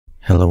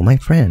Hello my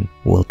friend,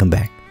 welcome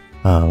back.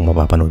 Ang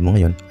mapapanood mo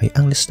ngayon ay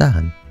ang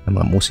listahan ng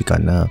mga musika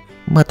na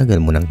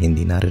matagal mo nang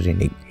hindi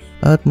naririnig.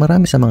 At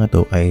marami sa mga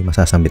to ay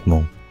masasambit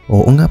mong,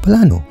 oo nga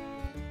pala no.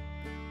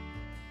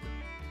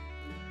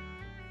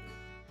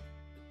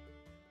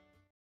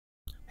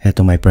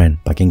 Heto my friend,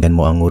 pakinggan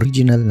mo ang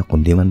original na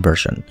kundiman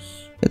version.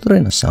 Ito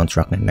rin ang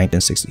soundtrack ng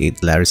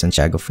 1968 Larry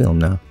Santiago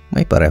film na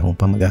may parehong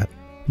pamagat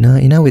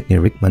na inawit ni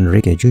Ric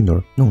Manrique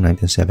Jr. noong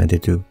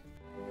 1972.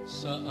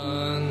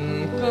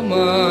 Saan ka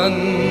man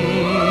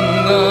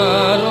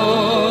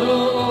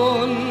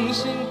naroroon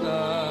sinta.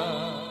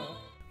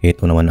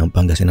 Ito naman ang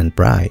Pangasinan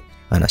Pride,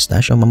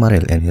 Anastacio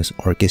Mamaril and his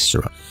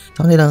orchestra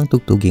sa kanilang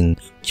tugtuging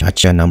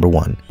Cha-Cha No.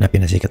 1 na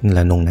pinasikat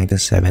nila noong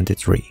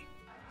 1973.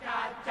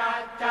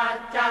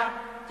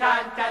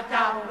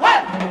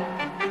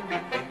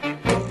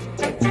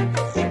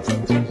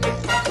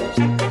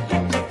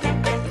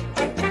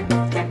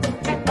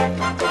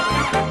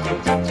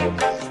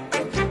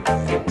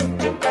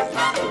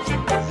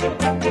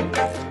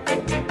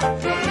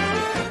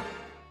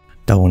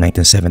 Taong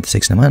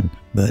 1976 naman,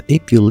 But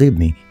If You Leave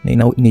Me na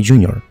inawit ni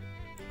Junior.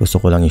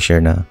 Gusto ko lang i-share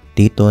na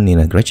tito ni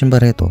na Gretchen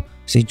Barreto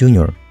si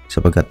Junior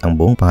sapagkat ang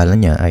buong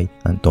pangalan niya ay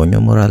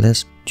Antonio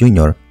Morales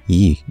Jr.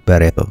 Y.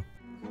 Barreto.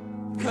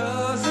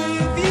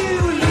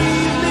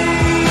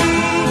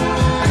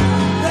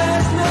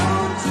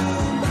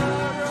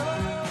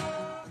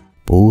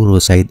 Puro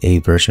side A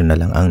version na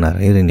lang ang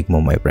naririnig mo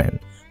my friend.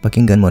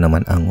 Pakinggan mo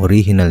naman ang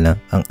original na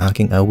Ang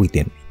Aking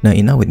Awitin na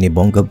inawit ni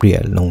Bong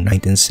Gabriel noong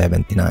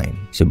 1979.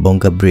 Si Bong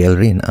Gabriel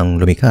rin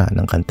ang lumikha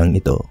ng kantang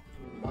ito.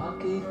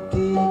 Bakit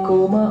di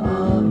ko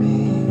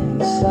maamin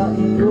sa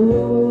iyo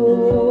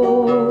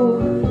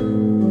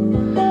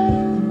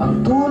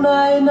ang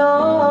tunay na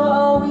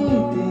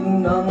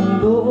awitin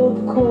ng loob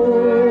ko?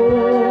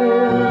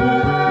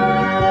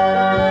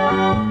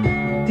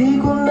 Di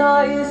ko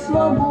nais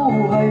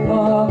mabuhay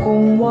pa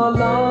kung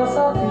wala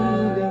sa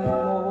piling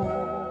mo.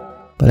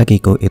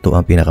 Palagi ko ito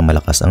ang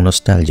pinakamalakas ang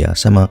nostalgia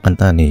sa mga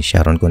kanta ni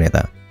Sharon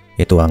Cuneta.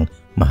 Ito ang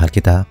Mahal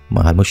Kita,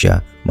 Mahal Mo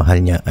Siya,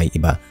 Mahal Niya Ay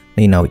Iba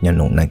na inawit niya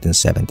noong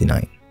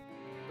 1979.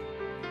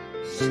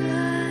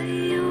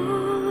 Sa'yo'y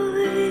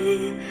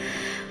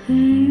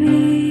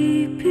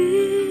umibig,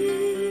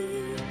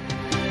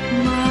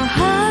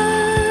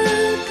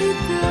 mahal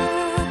kita,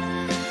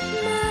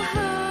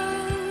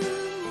 mahal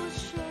mo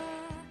siya.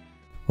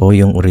 O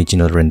yung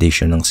original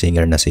rendition ng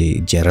singer na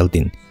si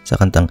Geraldine sa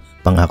kantang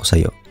Pangako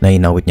Sa'yo na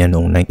inawit niya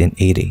noong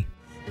 1980.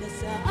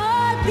 Sa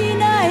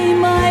atin ay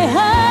may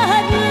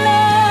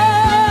hadlang,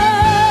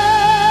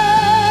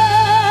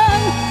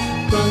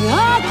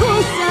 pangako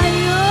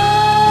sa'yo,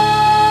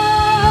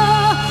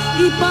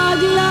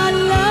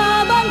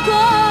 ipaglalaban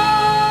ko.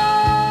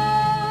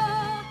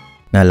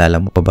 Naalala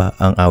mo pa ba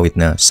ang awit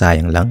na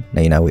Sayang Lang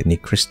na inawit ni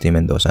Christy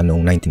Mendoza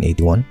noong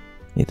 1981?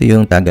 Ito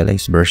yung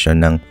Tagalog's version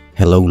ng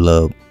Hello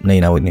Love na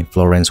inawit ni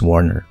Florence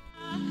Warner.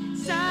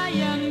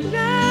 Sayang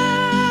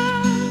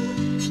lang,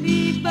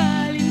 di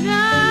bali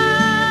na,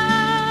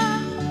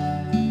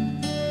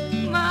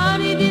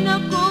 maaari din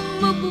akong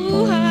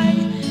mabuhay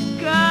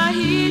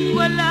kahit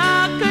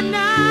wala ka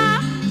na.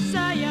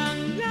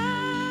 Sayang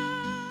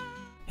lang.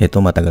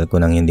 Ito matagal ko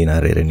nang hindi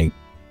naririnig.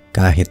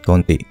 Kahit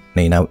konti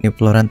na inawit ni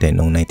Florante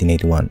noong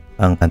 1981.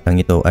 Ang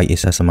kantang ito ay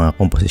isa sa mga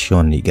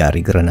komposisyon ni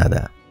Gary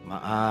Granada.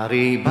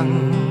 Maari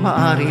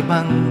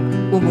bang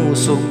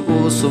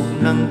umusog-usog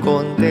ng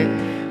konti,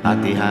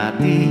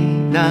 hati-hati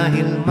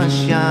dahil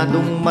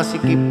masyadong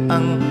masikip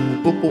ang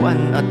upuan,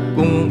 at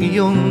kung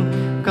iyong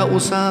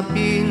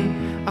kausapin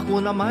ako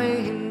na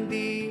may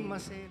hindi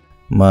masela.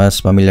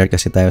 Mas familiar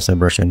kasi tayo sa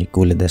version ni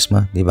Kula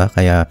Desma, di ba?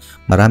 Kaya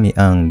marami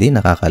ang di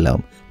nakakalam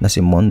na si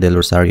Mon Del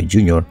Rosario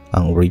Jr.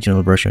 ang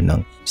original version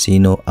ng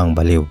Sino ang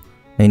Baliw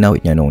na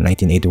inawit niya noong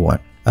 1981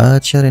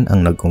 at siya rin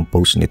ang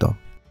nag-compose nito.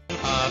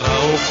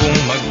 Araw kong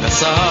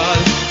magdasal,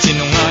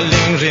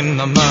 sinungaling rin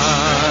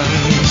naman.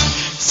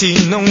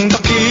 Sinong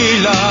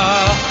dakila?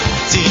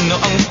 Sino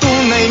ang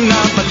tunay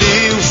na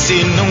baliw?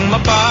 Sinong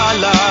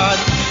mapalad?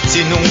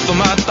 Sinong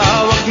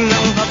tumatawag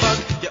ng habag?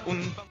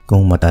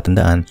 Kung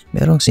matatandaan,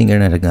 merong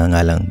singer na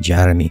nagngangalang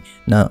Jeremy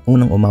na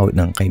unang umawit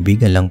ng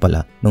Kaibigan Lang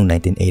Pala noong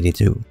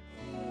 1982.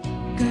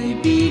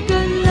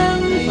 Kaibigan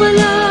lang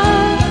pala,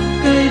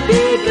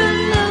 kaibigan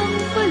lang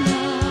pala,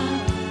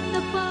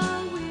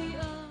 napawi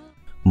ang...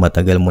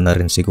 Matagal mo na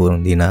rin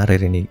sigurong di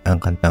naririnig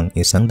ang kantang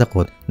Isang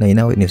Dakot na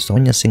inawit ni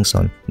Sonia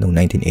Singson noong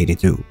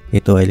 1982.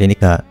 Ito ay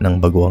linikha ng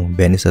baguang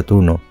Benny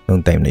Saturno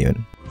noong time na yun.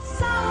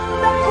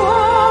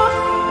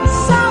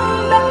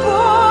 Isang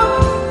dakot,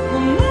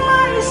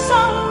 may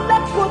isang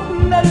dakot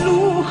na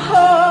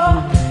luha,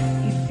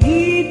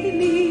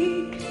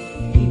 ibibilig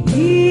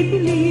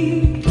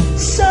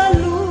sa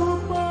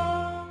lupa.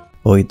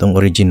 O itong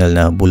original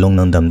na Bulong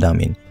ng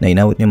Damdamin na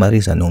inawit ni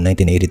Marisa noong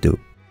 1982.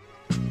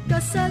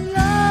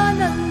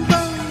 Kasalanan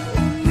bang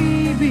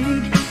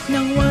umibig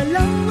ng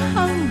walang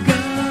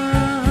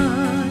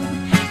hanggan?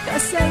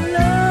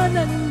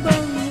 Kasalanan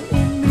bang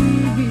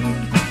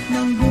umibig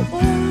ng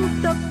buong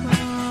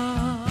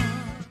tapat?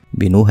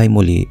 binuhay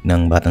muli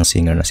ng batang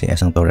singer na si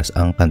Esang Torres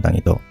ang kantang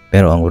ito.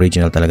 Pero ang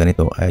original talaga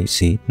nito ay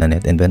si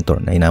Nanette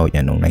Inventor na inawit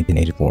niya noong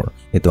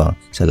 1984. Ito ang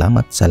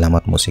Salamat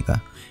Salamat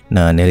Musika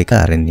na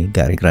nilikha rin ni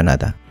Gary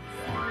Granada.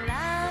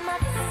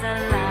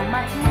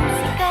 Salamat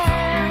musika,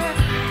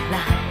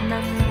 lahat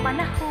ng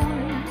panahon,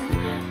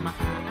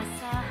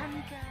 maaasahan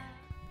ka.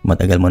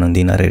 Matagal mo nang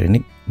di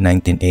naririnig,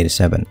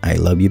 1987, I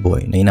Love You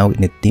Boy na inawit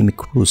ni Timmy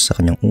Cruz sa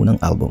kanyang unang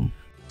album.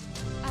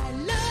 I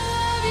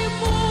love you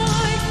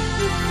boy,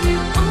 if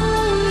you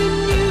only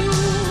knew.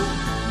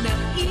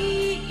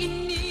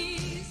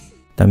 Naiinis.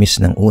 Tamis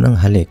ng unang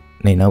halik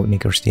na inawit ni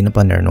Christina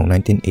Paner noong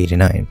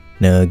 1989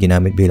 na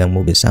ginamit bilang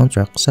movie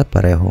soundtrack sa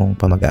parehong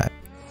pamagat.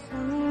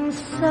 Ang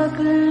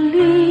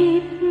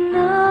saglit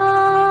na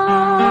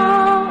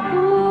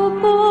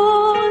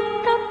ubod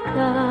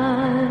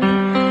tagal,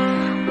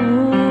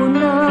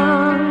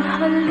 unang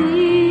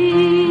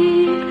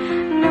halik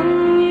ng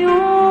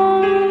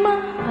iyong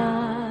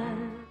mahal.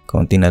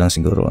 Kaunti na lang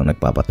siguro ang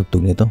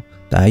nagpapatugtog nito.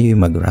 Tayo'y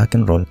mag-rock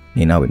and roll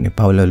na inawit ni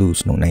Paula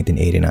Luz noong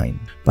 1989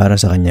 para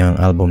sa kanyang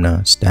album na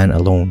Stand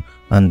Alone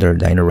under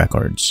Dino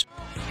Records.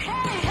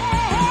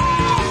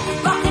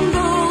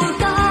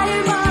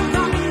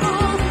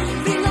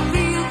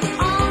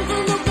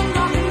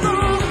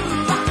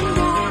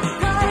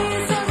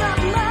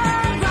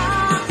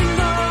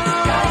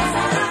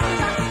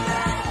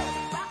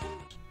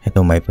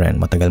 Ito my friend,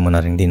 matagal mo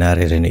na rin di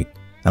naririnig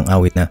ang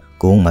awit na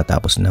Kung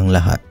Matapos ng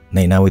Lahat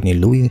na inawit ni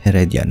Louie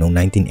Heredia noong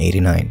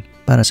 1989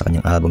 para sa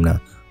kanyang album na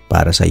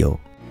Para Sa'yo.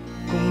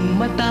 Kung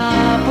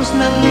matapos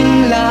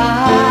ng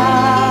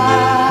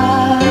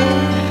lahat,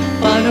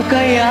 paano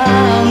kaya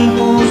ang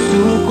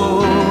puso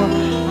ko?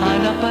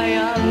 Hanap ay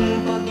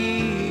ang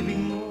pag-ibig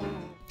mo.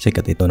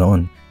 Sikat ito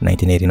noon,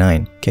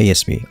 1989,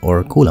 KSP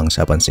or Kulang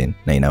sa Pansin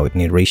na inawit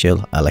ni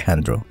Rachel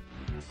Alejandro.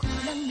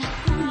 Kulang na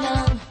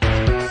kulang,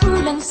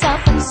 kulang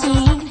sa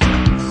pansin.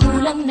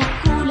 Kulang na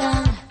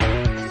kulang,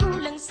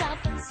 kulang sa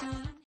pansin.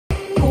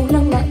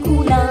 Kulang na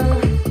kulang,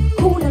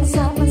 kulang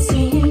sa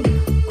pansin.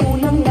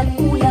 Kulang na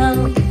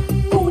kulang,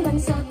 kulang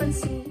sa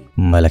pansin.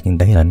 Malaking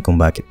dahilan kung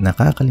bakit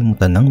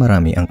nakakalimutan ng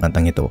marami ang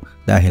kantang ito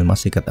dahil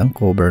masikat ang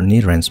cover ni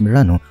Renz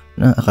Mirano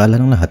na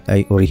akala ng lahat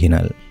ay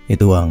original.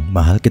 Ito ang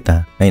Mahal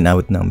Kita na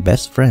inawit ng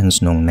Best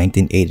Friends noong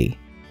 1980.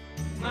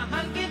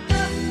 Mahal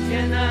kita,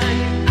 yan ay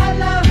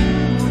alam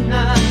mo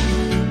na.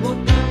 Huwag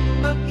kang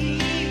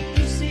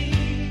mag-iisip.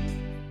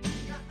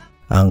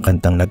 Ang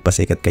kantang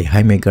nagpasikat kay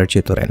Jaime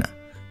Garcia Torena,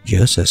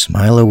 Just a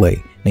Smile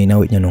Away na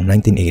inawit niya noong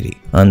 1980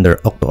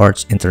 under Octo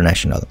Arts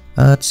International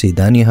at si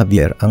Danny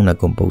Javier ang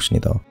nag-compose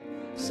nito.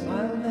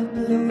 Smile that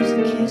blows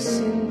a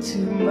kiss into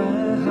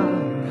my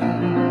heart.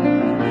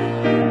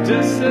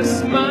 Just a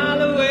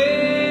smile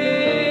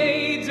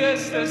away,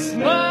 just a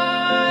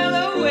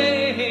smile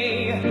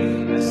away.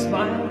 A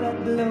smile that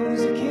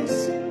blows a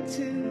kiss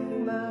into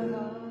my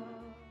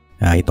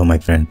heart. Ito my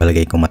friend,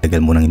 palagay ko matagal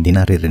mo nang hindi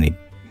naririnig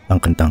ang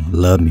kantang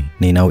Love Me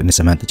na inawit ni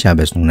Samantha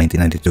Chavez noong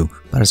 1992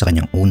 para sa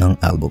kanyang unang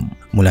album.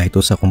 Mula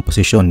ito sa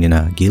komposisyon ni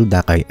na Gil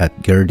Dakay at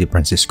Gerdy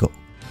Francisco.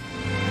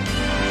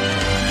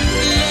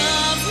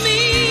 Love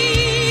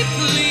me,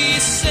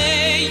 please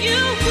say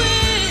you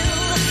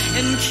will,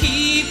 and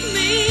keep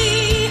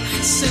me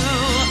so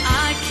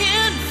I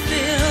can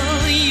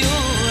fill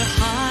your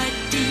heart,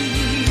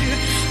 dear,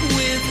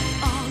 with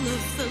all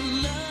of the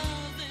love.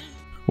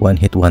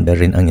 One hit wonder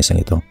rin ang isang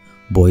ito,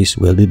 Boys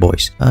Will Be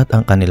Boys, at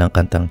ang kanilang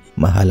kantang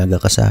Mahalaga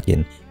Ka Sa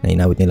Akin na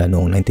inawit nila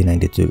noong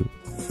 1992.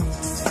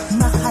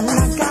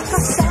 Mahalaga ka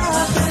sa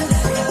akin,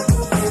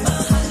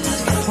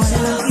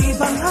 walang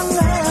ibang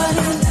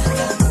hangarin.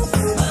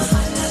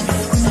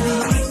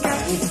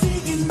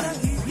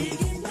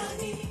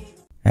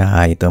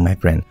 Ito my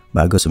friend,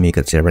 bago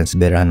sumikat si Renz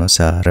Berano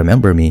sa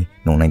Remember Me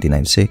noong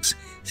 1996,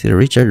 si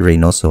Richard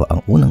Reynoso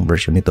ang unang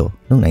version nito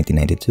noong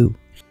 1992.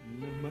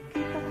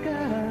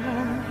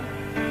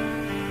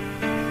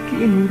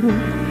 Kinurot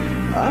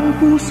ang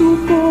puso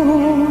ko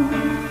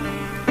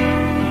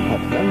at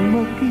nang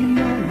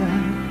makilala,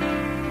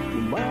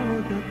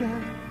 tumawag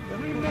agad.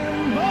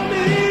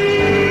 Mami,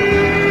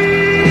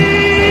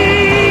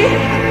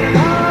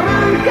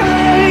 parang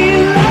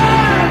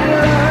kailangan,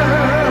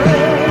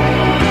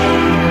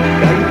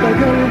 kahit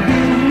tagal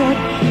din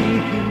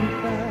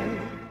naghihintay.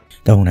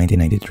 Taong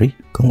 1993,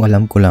 Kung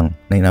Alam Ko Lang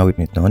na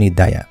inawit ni Tony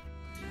Daya.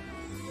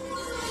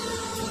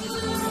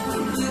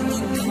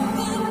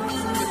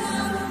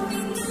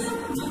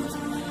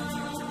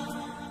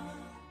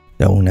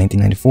 Taong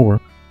 1994,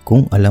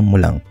 Kung Alam Mo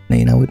Lang na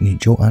inawit ni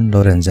Joan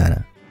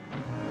Lorenzana.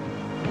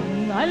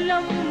 Kung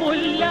alam mo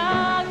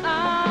lang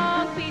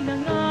ang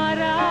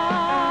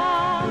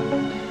pinangarap,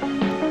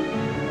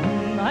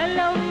 kung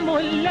alam mo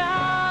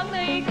lang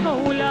na ikaw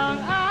lang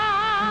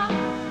ang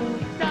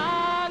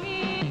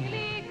tanging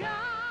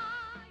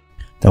ligay.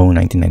 Taong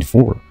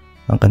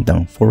 1994, ang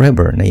kantang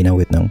Forever na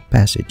inawit ng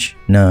Passage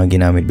na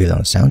ginamit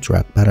bilang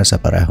soundtrack para sa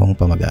parehong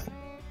pamagat.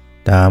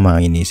 Tama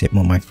ang inisip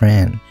mo my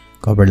friend.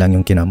 Cover lang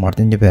yung kina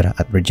Martin Rivera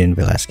at Virgin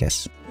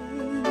Velasquez. You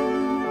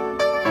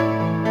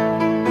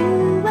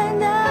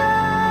and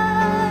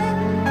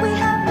I, we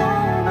have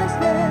moments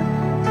now.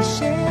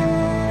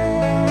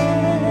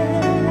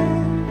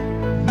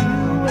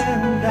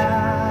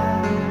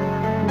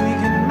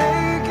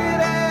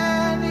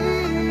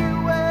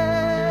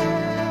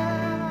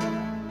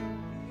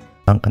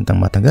 kantang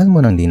Matagal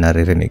Mo Nang Di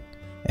Naririnig,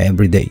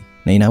 Everyday,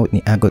 na inawit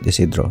ni Agot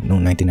Isidro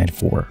noong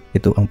 1994.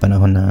 Ito ang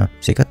panahon na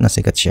sikat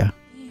siya.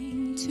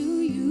 To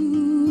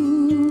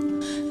you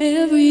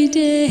every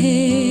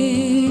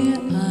day,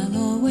 I'll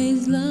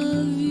always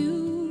love you.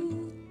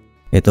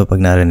 Ito pag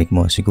narinig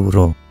mo,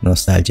 siguro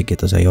nostalgic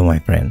ito sa iyo, my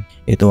friend.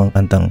 Ito ang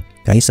kantang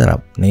Kay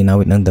Sarap na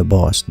inawit ng The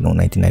Boss noong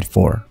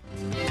 1994.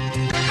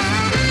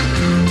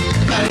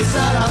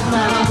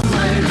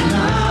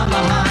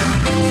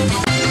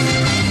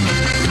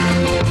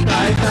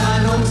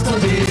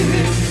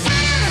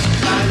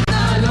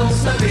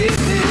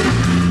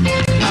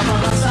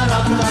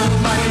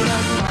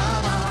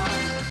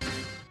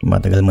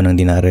 Matagal Mo Nang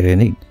Di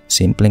Naririnig,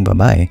 simpleng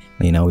babae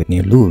na inawit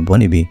ni Lou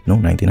Bonnevie noong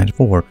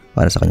 1994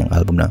 para sa kanyang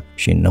album na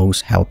She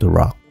Knows How to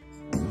Rock.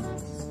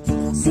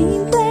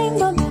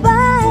 Simpleng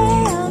babae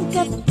ang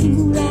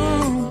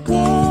katulad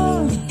ko,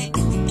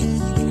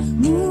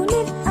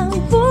 ngunit ang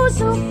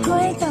puso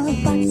ko'y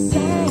tapat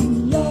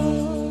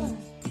sa'yo.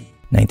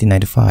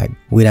 1995,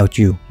 Without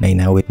You na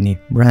inawit ni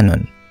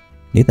Brannon.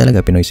 Di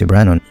talaga Pinoy si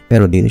Brannon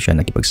pero dito siya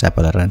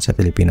nakipagsapalaran sa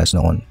Pilipinas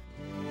noon.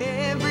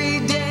 Every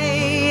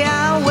day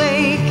I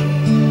wake,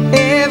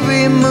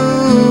 every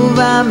move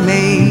I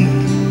make,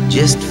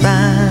 just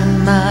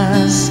find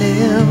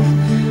myself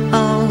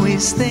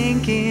always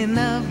thinking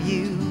of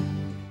you.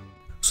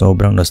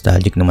 Sobrang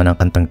nostalgic naman ang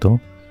kantang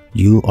to.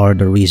 You Are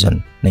The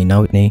Reason na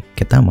inawit ni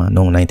Ketama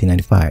noong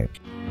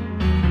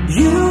 1995.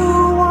 You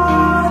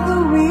are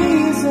the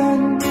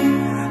reason,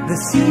 the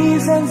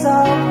seasons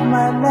of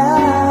my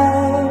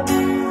life.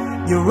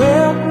 You're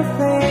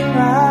everything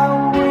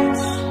I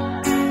wish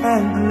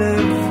and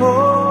live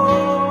for.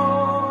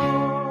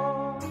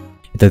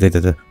 Ito,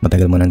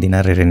 Matagal Mo Nang Di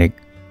Naririnig,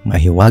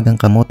 Mahiwagang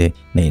Kamote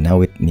na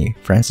inawit ni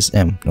Francis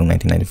M. noong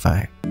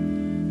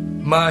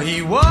 1995.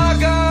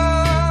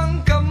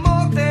 Mahiwagang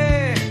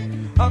kamote,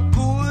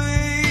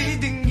 ako'y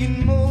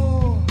dinggin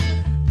mo.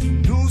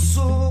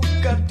 Tinusok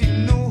at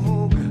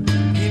tinuhog,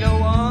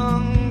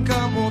 ginawang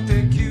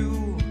kamote Q.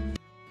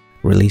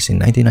 Released in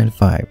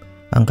 1995,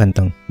 ang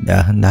kantang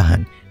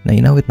Dahan-Dahan na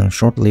inawit ng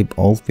short-lived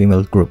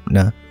all-female group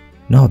na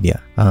Novia.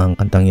 Ang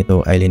kantang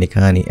ito ay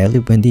linikha ni Ellie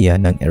Buendia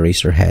ng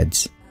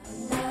Eraserheads.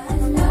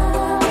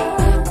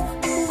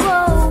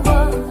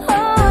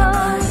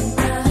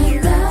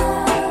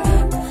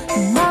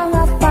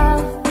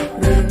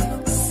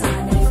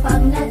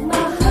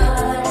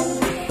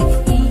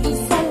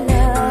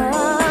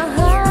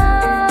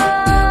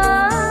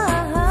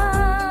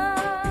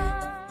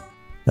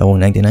 Taong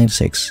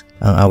 1996,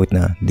 ang awit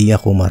na Di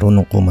Ako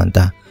Marunong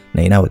Kumanta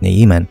na inawit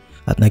ni Iman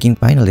at naging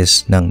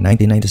finalist ng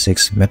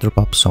 1996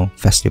 Metropop Song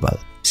Festival.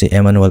 Si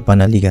Emmanuel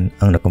Panaligan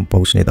ang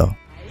na-compose nito.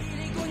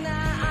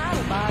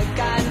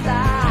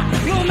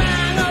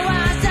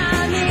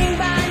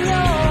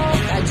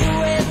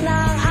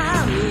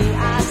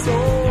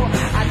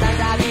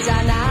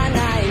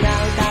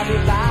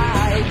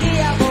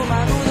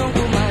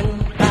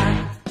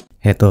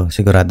 Heto,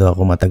 sigurado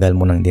ako matagal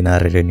mo nang di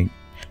naririnig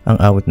ang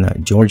awit na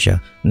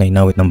Georgia na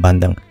inawit ng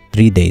bandang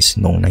 3 Days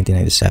noong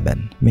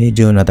 1997.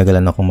 Medyo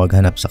natagalan akong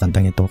maghanap sa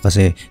kantang ito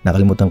kasi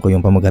nakalimutan ko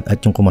yung pamagat at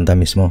yung kumanta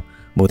mismo.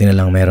 Buti na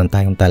lang meron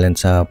tayong talent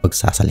sa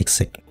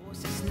pagsasaliksik.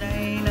 Boses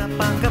na'y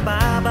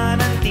napangkababa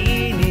ng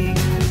tinig,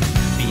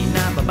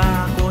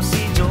 pinababa ko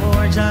si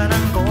Georgia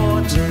ng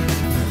kotse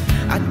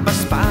at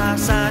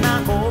paspasan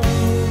akong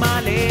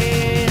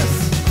umalis.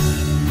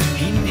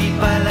 Hindi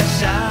pala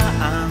siya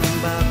ang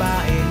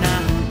babae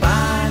ng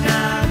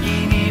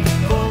panaginip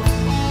ko,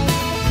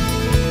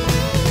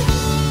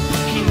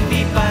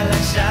 hindi pala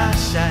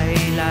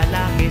siya'y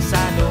lalaki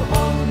sa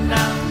loob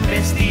ng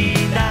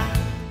bestida.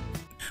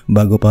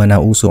 Bago pa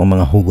nauso ang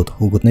mga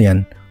hugot-hugot na yan,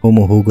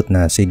 humuhugot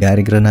na si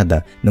Gary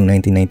Granada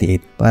noong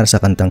 1998 para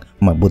sa kantang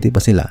Mabuti Pa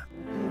Sila.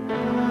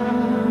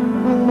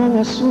 Ang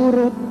mga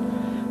surot,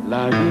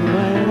 laging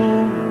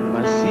mayroong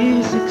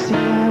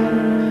masisiksikan.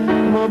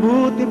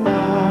 Mabuti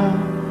pa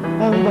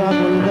ang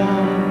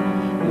babulgan,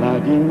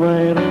 laging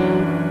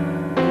mayroong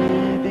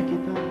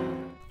didikitan.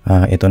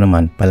 Ito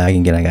naman,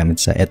 palaging ginagamit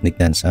sa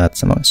ethnic dance at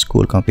sa mga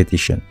school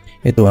competition.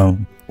 Ito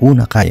ang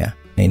Una Kaya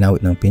na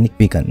inawit ng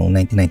Pinikpikan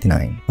noong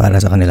 1999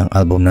 para sa kanilang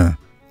album na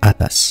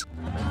Atas.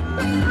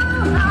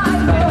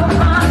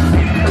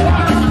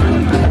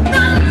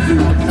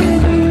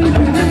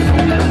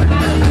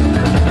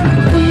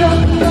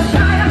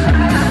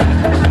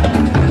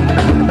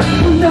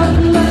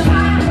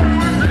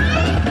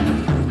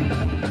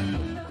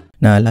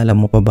 Naalala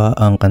mo pa ba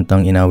ang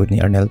kantang inawit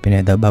ni Arnel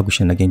Pineda bago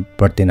siya naging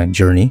parte ng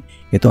Journey?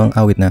 Ito ang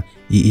awit na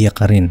Iiyak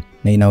Ka Rin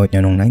na inawit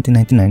niya noong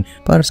 1999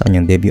 para sa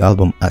kanyang debut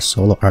album as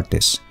solo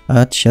artist.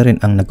 At siya rin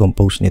ang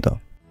nag-compose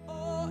nito.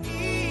 O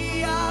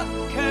iyak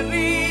ka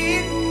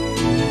rin,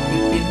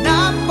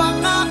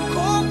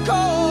 pinapangako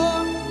ko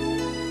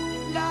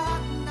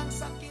lahat ng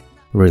sakit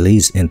na...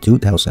 Released in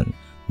 2000,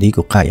 Di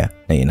Ko Kaya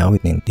na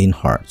inawit ng Teen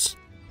Hearts.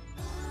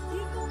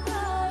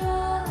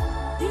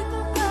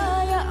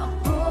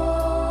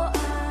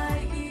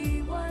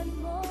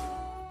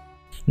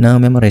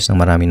 Na-memorize ng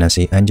marami na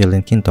si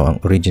Angeline Quinto ang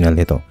original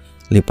nito,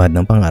 Lipad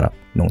ng Pangarap,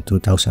 noong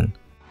 2000.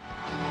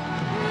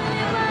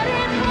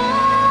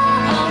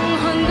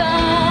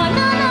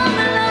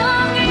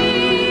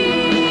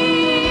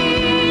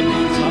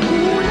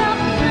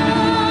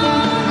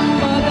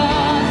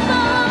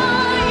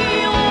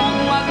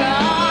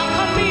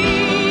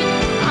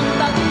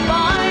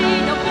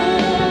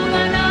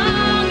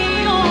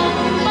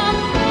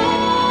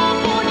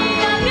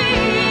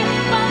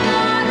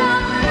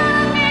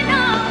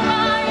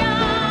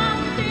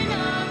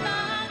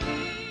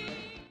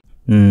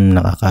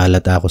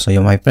 Nakakaalata ako sa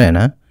iyo, my friend,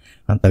 ha?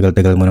 Ang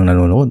tagal-tagal mo nang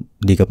nanonood,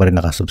 di ka pa rin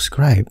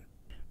nakasubscribe.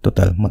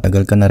 Total,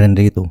 matagal ka na rin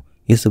rito.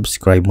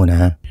 I-subscribe mo na,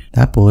 ha?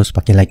 Tapos,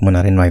 paki-like mo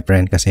na rin, my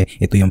friend, kasi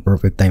ito yung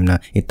perfect time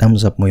na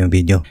i-thumbs up mo yung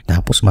video.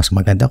 Tapos, mas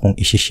maganda kung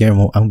i-share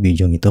mo ang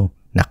video nito.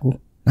 Naku,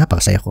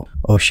 napakasaya ko.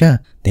 O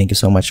siya, thank you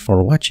so much for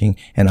watching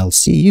and I'll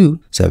see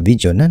you sa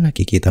video na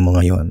nakikita mo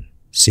ngayon.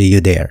 See you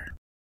there.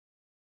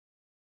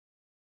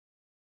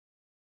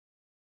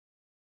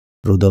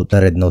 Rudolph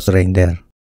the Red-Nosed Reindeer.